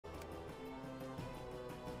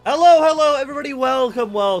Hello everybody,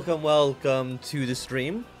 welcome to the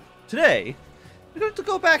stream. Today, we're going to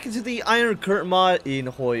go back into the Iron Curtain mod in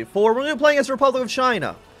HOI4. We're going to be playing as the Republic of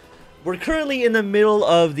China. We're currently in the middle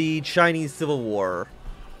of the Chinese Civil War.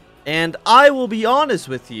 And I will be honest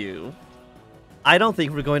with you, I don't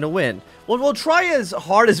think we're going to win. Well, we'll try as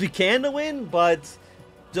hard as we can to win, but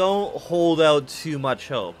don't hold out too much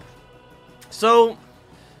hope. So,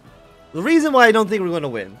 the reason why I don't think we're going to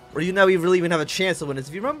win, or even that we really even have a chance to win, is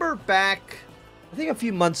if you remember back, I think a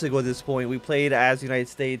few months ago at this point, we played as the United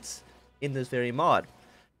States in this very mod.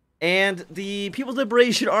 And the People's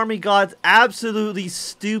Liberation Army got absolutely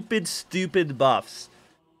stupid buffs.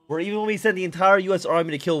 Where even when we sent the entire US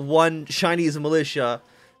Army to kill one Chinese militia,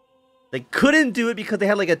 they couldn't do it because they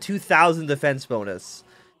had like a 2,000 defense bonus.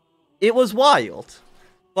 It was wild.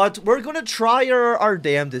 But we're going to try our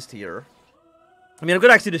damnedest here. I mean, I'm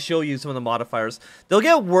going to actually just show you some of the modifiers. They'll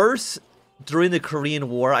get worse during the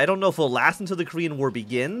Korean War. I don't know if it'll last until the Korean War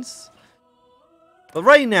begins. But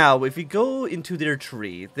right now, if you go into their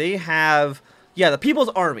tree, they have, the People's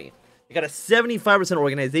Army. They got a 75%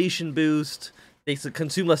 organization boost. They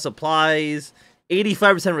consume less supplies.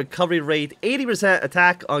 85% recovery rate. 80%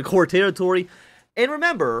 attack on core territory. And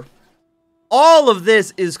remember, all of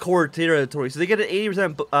this is core territory. So they get an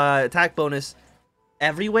 80% attack bonus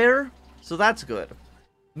everywhere. So that's good.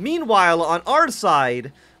 Meanwhile, on our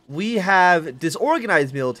side, we have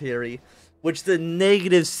disorganized military, which is a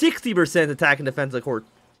negative 60% attack and defense of core.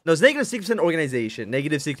 No, it's negative 60% organization,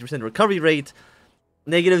 negative 60% recovery rate,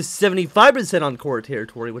 negative 75% on core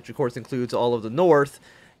territory, which of course includes all of the north,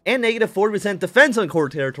 and negative 40% defense on core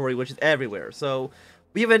territory, which is everywhere. So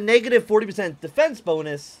we have a negative 40% defense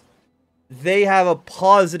bonus. They have a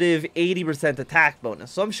positive 80% attack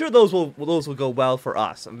bonus. So I'm sure those will go well for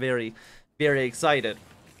us. I'm very excited.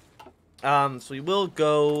 So we will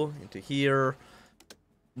go into here.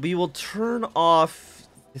 We will turn off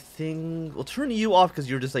the thing. We'll turn you off because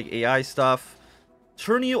you're just like AI stuff.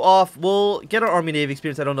 Turn you off. We'll get our Army Navy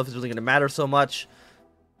experience. I don't know if it's really going to matter so much.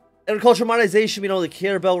 Agriculture modernization, we don't really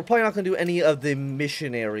care about. We're probably not going to do any of the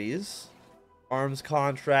missionaries. Arms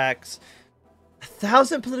contracts.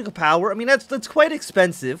 1,000 political power. I mean, that's quite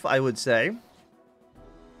expensive, I would say.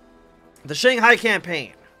 The Shanghai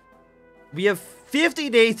campaign. We have 50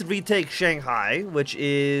 days to retake Shanghai, which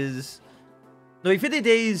is... No, we have 50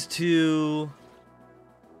 days to...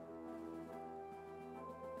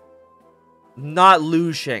 not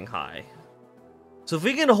lose Shanghai. So if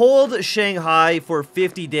we can hold Shanghai for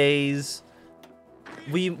 50 days,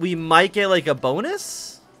 we might get like a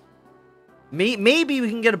bonus? Maybe we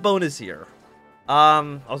can get a bonus here.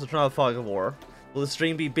 Also turn on the fog of war. Will the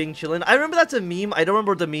stream be Bing chillin'? I remember that's a meme. I don't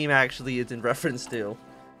remember what the meme actually is in reference to.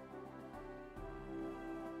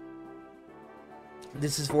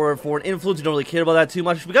 This is for an influence. You don't really care about that too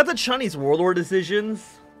much. We got the Chinese warlord decisions.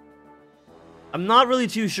 I'm not really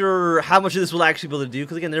too sure how much of this will actually be able to do,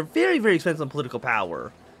 because again, they're very expensive on political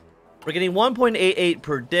power. We're getting 1.88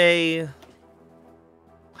 per day.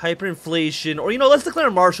 Hyperinflation. Or, let's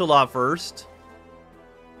declare martial law first.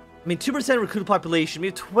 I mean, 2% recruit population. We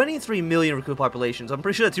have 23 million recruit population, so I'm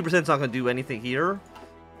pretty sure that 2% is not going to do anything here.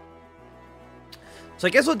 So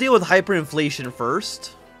I guess we'll deal with hyperinflation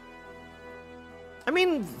first. I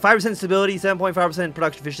mean, 5% stability, 7.5%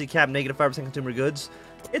 production efficiency cap, negative 5% consumer goods.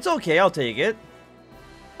 It's okay, I'll take it.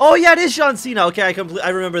 Oh yeah, it is John Cena. Okay, I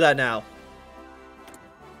remember that now.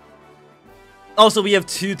 Also, we have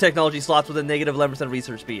 2 technology slots with a negative 11%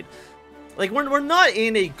 research speed. Like, we're not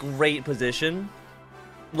in a great position.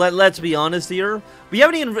 Let's be honest here. We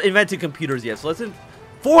haven't even invented computers yet, so let's...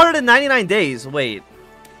 499 days, wait.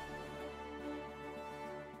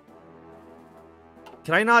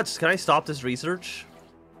 Can I stop this research?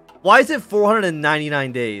 Why is it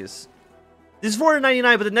 499 days? This is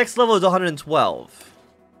 499, but the next level is 112.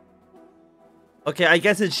 Okay, I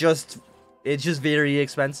guess it's just very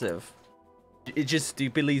expensive. It's just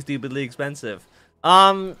stupidly expensive.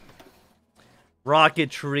 Rocketry.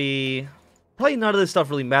 Probably none of this stuff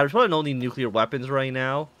really matters. Probably don't need nuclear weapons right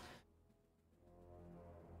now.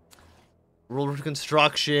 World War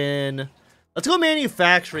construction. Let's go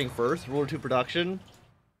manufacturing first. World War II production.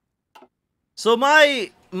 So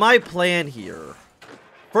my plan here.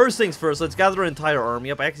 First things first, let's gather our entire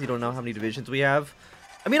army up. I actually don't know how many divisions we have.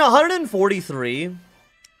 I mean, 143.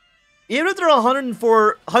 Even if there are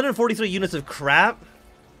 143 units of crap,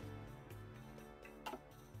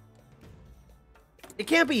 it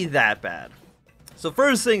can't be that bad. So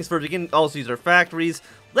first things first, we can also use our factories.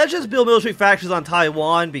 Let's just build military factories on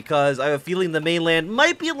Taiwan, because I have a feeling the mainland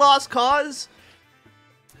might be a lost cause.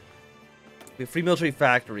 We have free military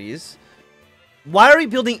factories. Why are we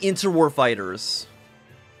building interwar fighters?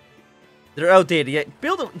 They're outdated. Yeah,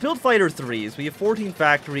 build fighter 3s. We have 14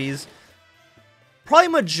 factories. Probably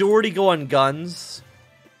majority go on guns.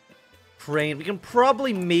 Crane. We can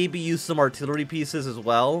probably maybe use some artillery pieces as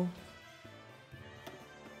well.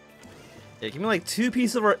 Yeah, give me like 2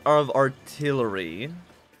 pieces of artillery.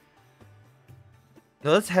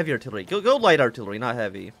 No, that's heavy artillery. Go light artillery, not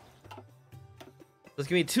heavy. Just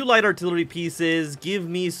give me 2 light artillery pieces. Give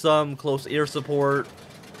me some close air support.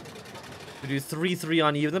 We do 3-3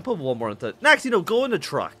 on you, then put 1 more into. Next, you know, go into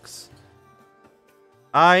trucks.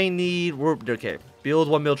 I need. Okay. Build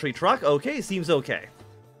 1 military truck. Okay, seems okay.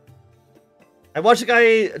 I watched a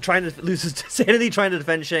guy trying to lose his sanity trying to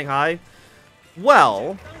defend Shanghai.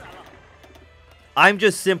 Well, I'm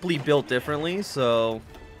just simply built differently, so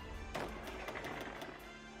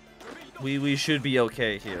we should be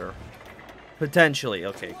okay here. Potentially.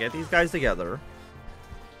 Okay, get these guys together.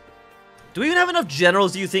 Do we even have enough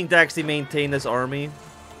generals, do you think, to actually maintain this army?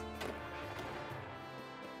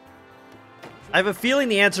 I have a feeling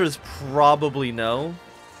the answer is probably no.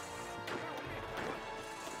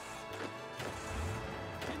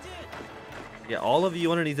 Yeah, all of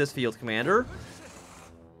you underneath this field commander.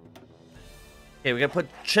 Okay, we gotta put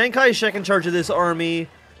Chiang Kai-shek in charge of this army.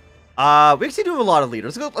 We actually do have a lot of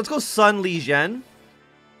leaders. Let's go Sun Li Zhen.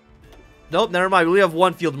 Nope, never mind. We have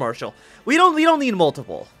 1 field marshal. We don't need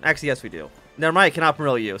multiple. Actually, yes, we do. Never mind. I cannot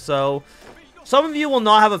promote you. So, some of you will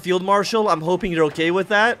not have a field marshal. I'm hoping you're okay with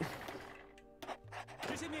that.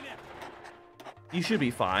 You should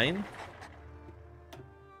be fine.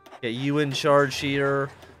 Get you in charge here.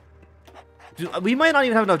 Dude, we might not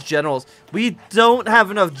even have enough generals. We don't have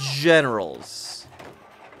enough generals.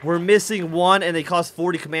 We're missing 1, and they cost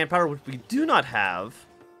 40 command power, which we do not have.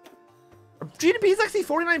 Our GDP is actually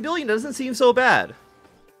 49 billion. Doesn't seem so bad.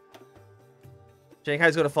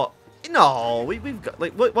 Shanghai's gonna fall. No, we've got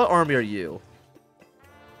like what army are you?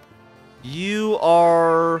 You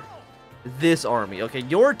are this army. Okay,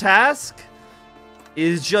 your task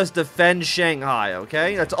is just defend Shanghai.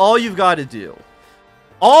 Okay, that's all you've got to do.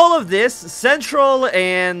 All of this, Central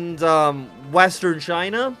and Western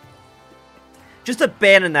China, just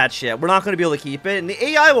abandon that shit. We're not going to be able to keep it. And the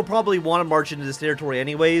AI will probably want to march into this territory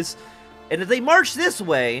anyways. And if they march this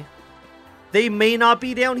way, they may not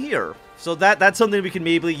be down here. So that's something we can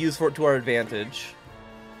maybe use to our advantage.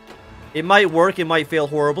 It might work, it might fail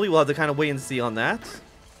horribly. We'll have to kind of wait and see on that.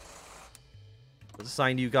 Let's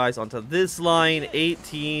assign you guys onto this line.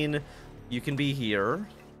 18, you can be here.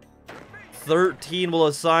 13 will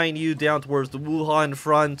assign you down towards the Wuhan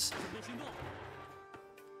front.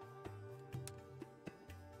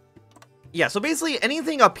 Yeah, so basically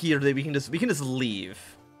anything up here that we can just leave.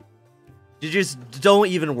 You just don't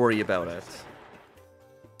even worry about it.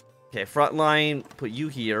 Okay, front line, put you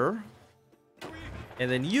here. And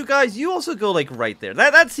then you guys, you also go like right there.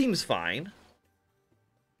 That seems fine.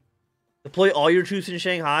 Deploy all your troops in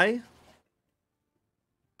Shanghai.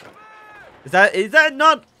 Is that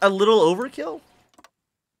not a little overkill?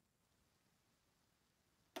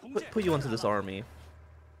 Put you into this army.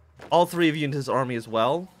 All 3 of you into this army as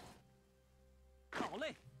well. I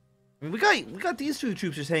mean, we got these 2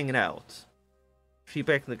 troops just hanging out.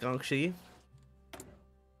 Feedback in the Gangxi.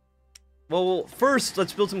 Well, first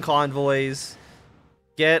let's build some convoys.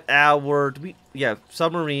 Get our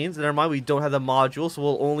submarines. Never mind, we don't have the module, so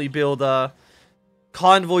we'll only build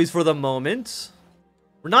convoys for the moment.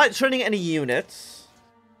 We're not training any units.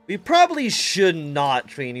 We probably should not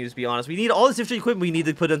train units, to be honest. We need all this infantry equipment we need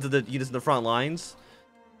to put into the units in the front lines.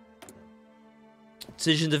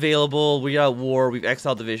 Decisions available. We got war. We've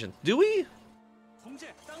exiled division. Do we?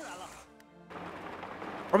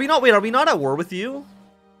 Are we not? Wait, are we not at war with you?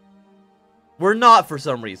 We're not for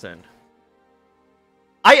some reason.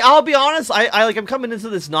 I'll be honest. I'm coming into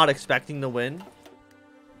this not expecting to win.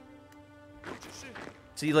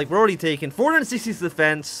 See, like, we're already taking 460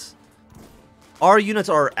 defense. Our units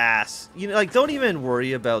are ass. You know, like, don't even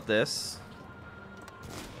worry about this.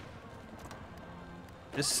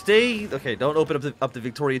 Just stay. Okay, don't open up the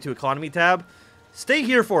Victoria 2 economy tab. Stay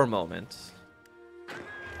here for a moment.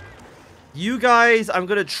 You guys, I'm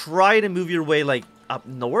gonna try to move your way like up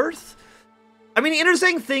north. I mean, the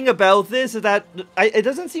interesting thing about this is that it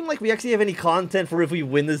doesn't seem like we actually have any content for if we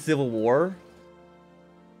win the Civil War.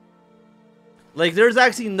 Like, there's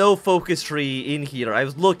actually no focus tree in here. I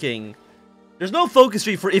was looking. There's no focus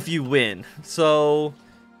tree for if you win. So,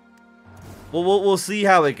 we'll see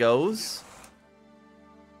how it goes.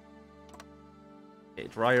 Okay,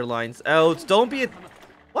 draw your lines out. Don't be a...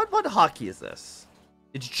 What hockey is this?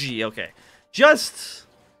 It's G, okay. Just...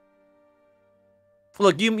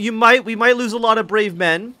 Look, we might lose a lot of brave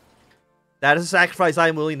men. That is a sacrifice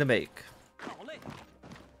I'm willing to make.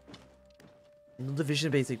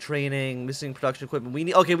 Division basic training, missing production equipment. We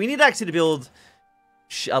need, okay, we need actually to build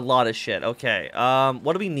a lot of shit. Okay,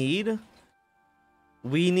 what do we need?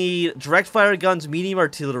 We need direct fire guns, medium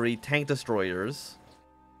artillery, tank destroyers,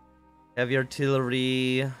 heavy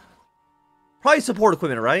artillery, probably support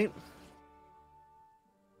equipment, right?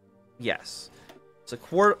 Yes. So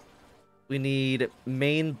we need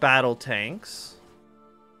main battle tanks,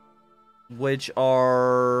 which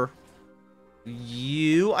are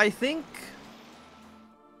you, I think.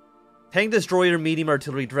 Tank destroyer, medium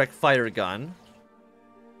artillery, direct fire gun.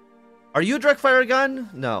 Are you a direct fire gun?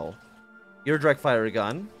 No. You're a direct fire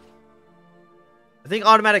gun. I think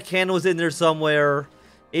automatic cannon was in there somewhere.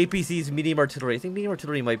 APC's medium artillery. I think medium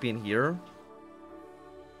artillery might be in here.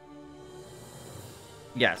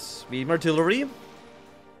 Yes, medium artillery.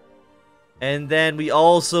 And then we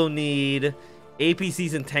also need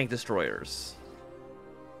APCs and tank destroyers.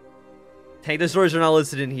 Tank destroyers are not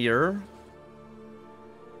listed in here.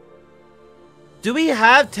 Do we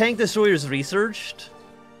have tank destroyers researched?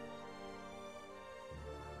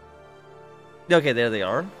 Okay, there they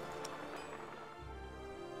are.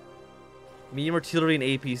 Medium artillery and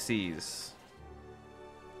APCs.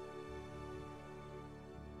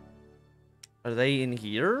 Are they in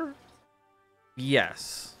here?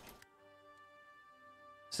 Yes.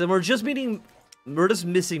 So we're just missing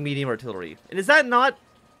medium artillery. And is that not...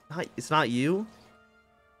 It's not you?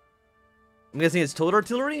 I'm guessing it's total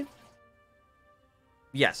artillery?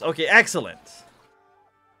 Yes, okay, excellent.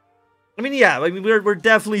 I mean, yeah, I mean, we're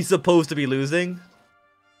definitely supposed to be losing.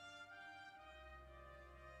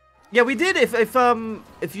 Yeah, we did.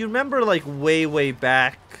 If you remember, like way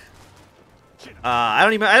back, I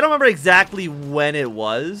don't remember exactly when it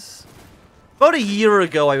was. About a year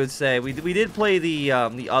ago, I would say we did play the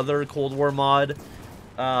other Cold War mod,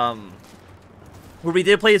 where we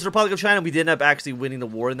did play as Republic of China. We did end up actually winning the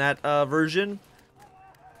war in that version.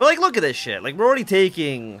 But like, look at this shit. Like, we're already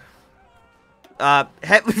taking.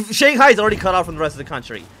 Shanghai's already cut off from the rest of the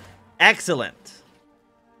country. Excellent.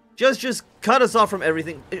 Just cut us off from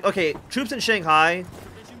everything. Okay, troops in Shanghai.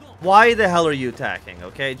 Why the hell are you attacking?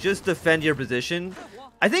 Okay, just defend your position.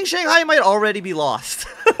 I think Shanghai might already be lost.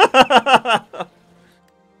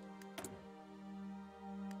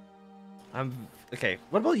 Okay.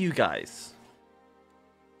 What about you guys?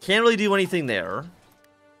 Can't really do anything there.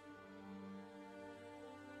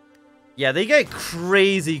 Yeah, they get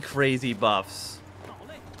crazy buffs.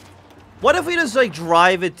 What if we just, like,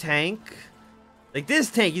 drive a tank? Like,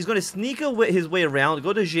 this tank, he's going to sneak his way around,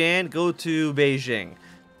 go to Xi'an, go to Beijing.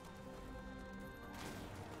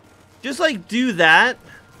 Just, like, do that.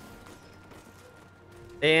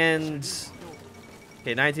 And...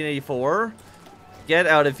 Okay, 1984. Get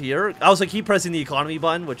out of here. Also, keep pressing the economy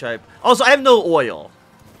button, which I... Also, I have no oil.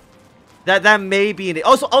 That may be...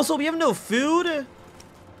 Also, we have no food.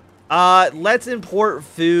 Let's import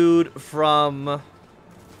food from...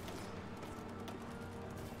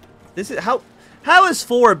 This is... How is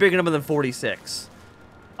 4 a bigger number than 46?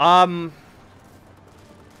 I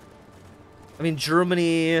mean,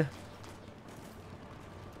 Germany...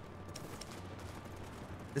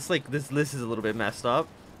 This list is a little bit messed up.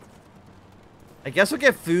 I guess we'll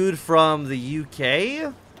get food from the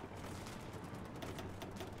UK.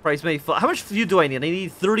 Price may fall. How much food do I need? I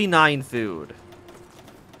need 39 food.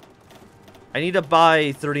 I need to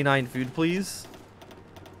buy 39 food, please.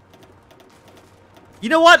 You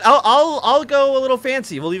know what? I'll go a little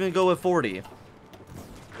fancy. We'll even go with 40.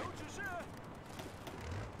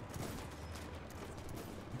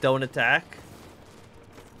 Don't attack.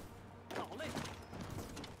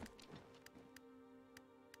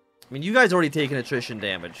 I mean, you guys already taken attrition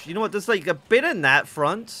damage. You know what? There's like a bit in that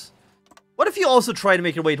front. What if you also try to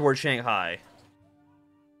make your way towards Shanghai?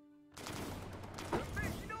 I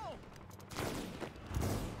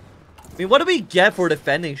mean, what do we get for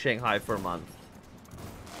defending Shanghai for a month?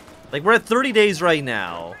 Like, we're at 30 days right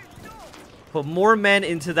now. Put more men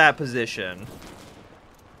into that position.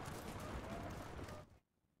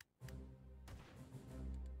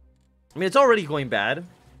 I mean, it's already going bad.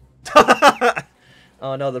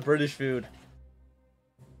 Oh no, the British food.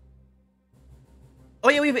 Oh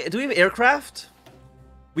yeah, do we have aircraft?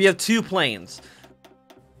 We have 2 planes.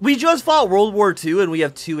 We just fought World War II and we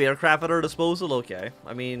have 2 aircraft at our disposal. Okay,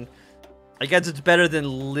 I mean, I guess it's better than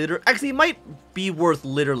actually, it might be worth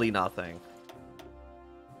literally nothing.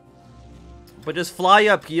 But just fly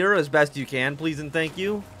up here as best you can, please and thank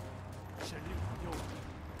you.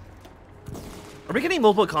 Are we getting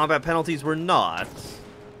multiple combat penalties? We're not.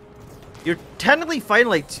 You're technically fighting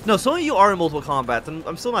like... No, some of you are in multiple combats.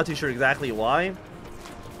 I'm still not too sure exactly why.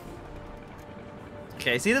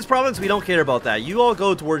 Okay, see this province? We don't care about that. You all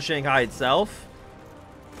go towards Shanghai itself.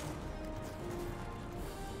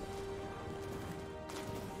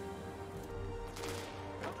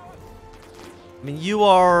 I mean, you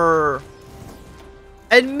are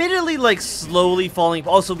admittedly like slowly falling.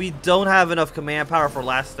 Also, we don't have enough command power for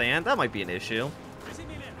last stand. That might be an issue.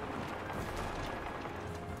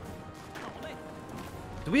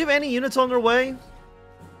 Do we have any units on their way? I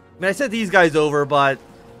mean, I sent these guys over, but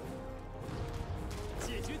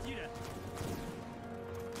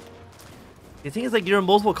the thing is, like, you're in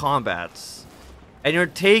multiple combats, and you're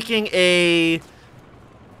taking a...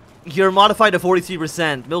 You're modified to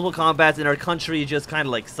 43%. Multiple combats in our country just kind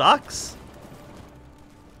of, like, sucks.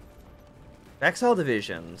 Exile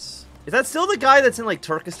divisions. Is that still the guy that's in, like,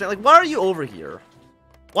 Turkestan? Like, why are you over here?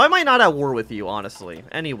 Why am I not at war with you, honestly?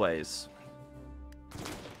 Anyways.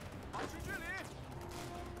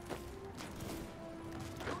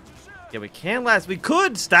 Yeah, we can't last. We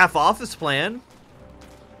could staff office plan.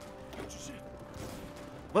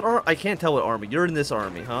 What are... I can't tell what army. You're in this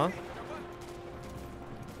army, huh?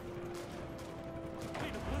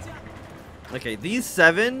 Okay, these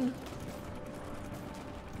 7.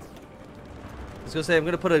 I was gonna say I'm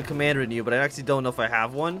gonna put a commander in you, but I actually don't know if I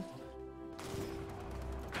have one.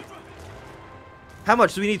 How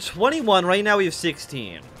much? Do we need 21? Right now we have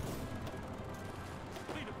 16.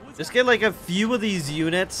 Just get like a few of these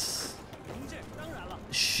units.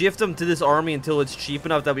 Shift them to this army until it's cheap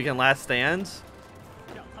enough that we can last stand.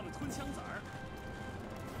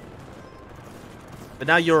 But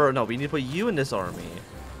now you're... No, we need to put you in this army.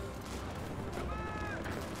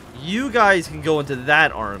 You guys can go into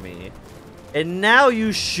that army. And now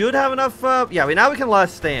you should have enough... yeah, now we can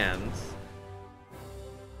last stand.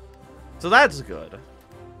 So that's good.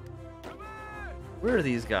 Where are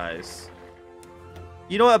these guys?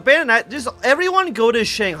 You know what? Abandon that. Just everyone go to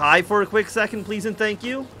Shanghai for a quick second, please and thank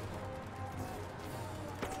you.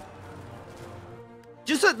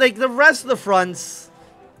 Just like the rest of the fronts...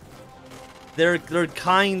 They're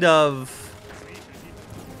kind of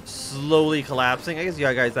slowly collapsing. I guess you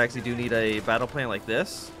guys actually do need a battle plan like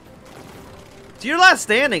this. So you're last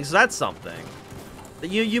standing, so that's something.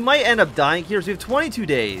 You might end up dying here. So we have 22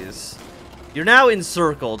 days. You're now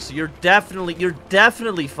encircled, so you're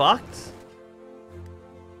definitely fucked.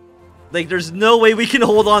 Like, there's no way we can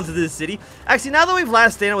hold on to this city. Actually, now that we've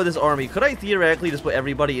last standed with this army, could I theoretically just put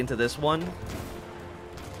everybody into this one?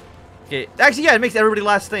 Okay, actually, yeah, it makes everybody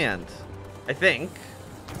last stand. I think.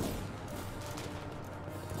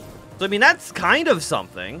 So, I mean, that's kind of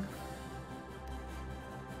something.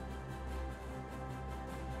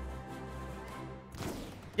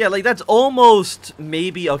 Yeah, like, that's almost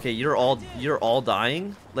maybe... Okay, you're all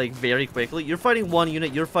dying, like, very quickly. You're fighting 1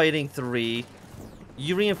 unit, you're fighting 3.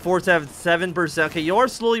 You reinforce have 7%. Okay, you're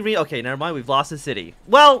slowly okay, never mind, we've lost the city.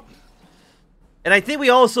 Well, and I think we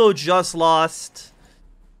also just lost...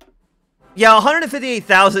 Yeah,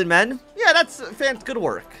 158,000 men. Yeah, that's good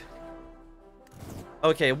work.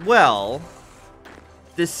 Okay, well,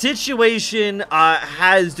 the situation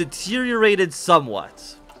has deteriorated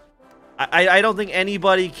somewhat. I don't think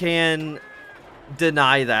anybody can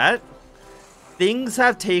deny that. Things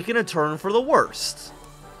have taken a turn for the worst.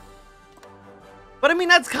 But I mean,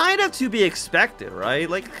 that's kind of to be expected, right?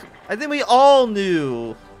 Like, I think we all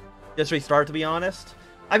knew. Just restart, to be honest.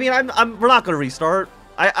 I mean, we're not gonna restart.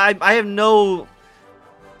 I have no...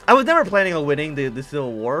 I was never planning on winning the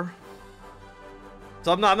Civil War.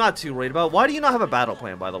 So I'm not too worried about it. Why do you not have a battle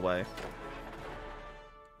plan, by the way?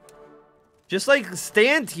 Just, like,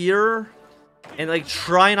 stand here and, like,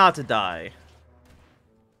 try not to die.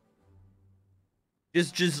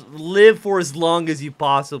 Just live for as long as you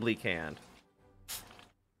possibly can.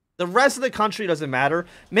 The rest of the country doesn't matter.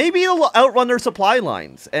 Maybe it'll outrun their supply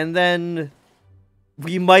lines, and then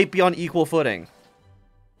we might be on equal footing.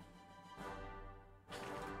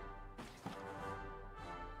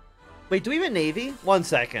 Wait, do we have a navy? 1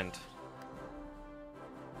 second.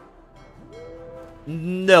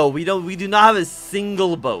 No, we don't. We do not have a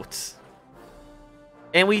single boat.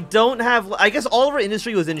 And we don't have... I guess all of our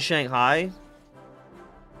industry was in Shanghai.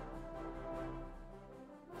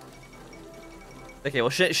 Okay, well,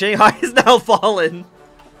 Shanghai is now fallen.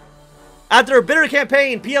 After a bitter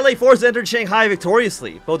campaign, PLA forces entered Shanghai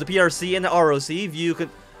victoriously. Both the PRC and the ROC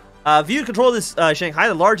viewed control of this Shanghai,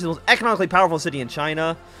 the largest and most economically powerful city in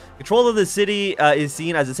China. Control of the city is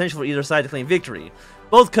seen as essential for either side to claim victory.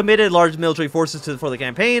 Both committed large military forces for the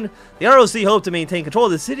campaign. The ROC hoped to maintain control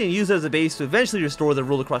of the city and use it as a base to eventually restore their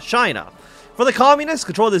rule across China. For the communists,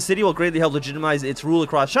 control of the city will greatly help legitimize its rule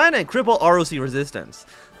across China and cripple ROC resistance.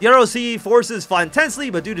 The ROC forces fought intensely,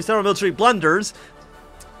 but due to several military blunders...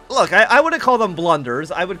 Look, I wouldn't call them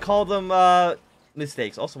blunders. I would call them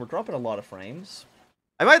mistakes. Also, we're dropping a lot of frames.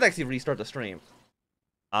 I might actually restart the stream.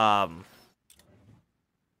 So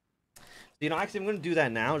You know, actually, I'm going to do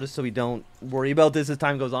that now, just so we don't worry about this as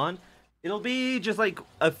time goes on. It'll be just like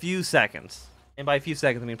a few seconds. And by a few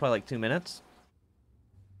seconds, I mean probably like 2 minutes.